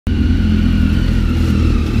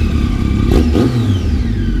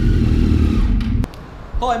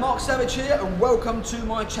Hi, Mark Savage here and welcome to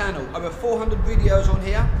my channel. Over 400 videos on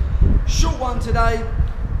here. Short one today,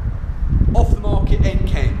 off the market end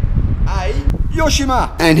can. A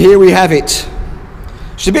Yoshimura. And here we have it.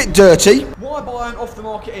 It's a bit dirty. Why buy an off the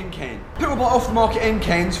market end can? People buy off the market end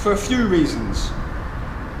cans for a few reasons.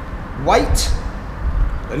 Weight,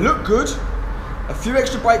 they look good, a few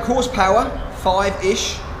extra brake horsepower,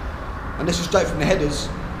 5-ish, and this is straight from the headers.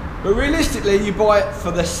 But realistically, you buy it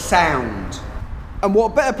for the sound. And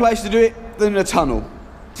what better place to do it than in a tunnel?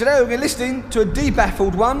 Today we're going to be listening to a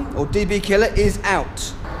debaffled one, or DB Killer is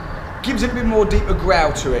out. Gives it a bit more deeper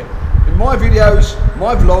growl to it. In my videos,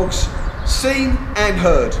 my vlogs, seen and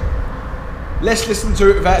heard. Let's listen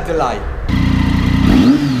to it without delay.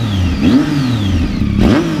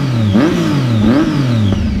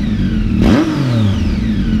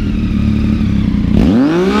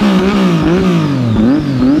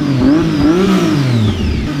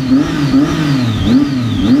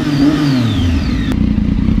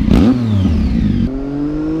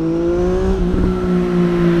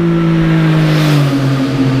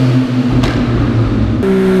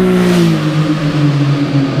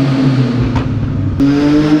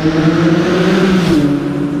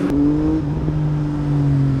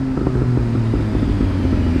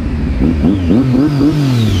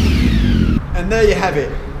 And there you have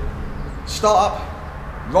it. Start up,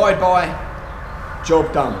 ride by,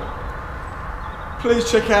 job done. Please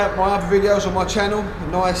check out my other videos on my channel. A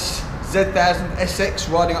nice Z1000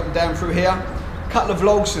 SX riding up and down through here. A couple of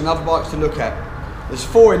vlogs and other bikes to look at. There's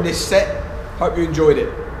 4 in this set. Hope you enjoyed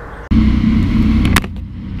it.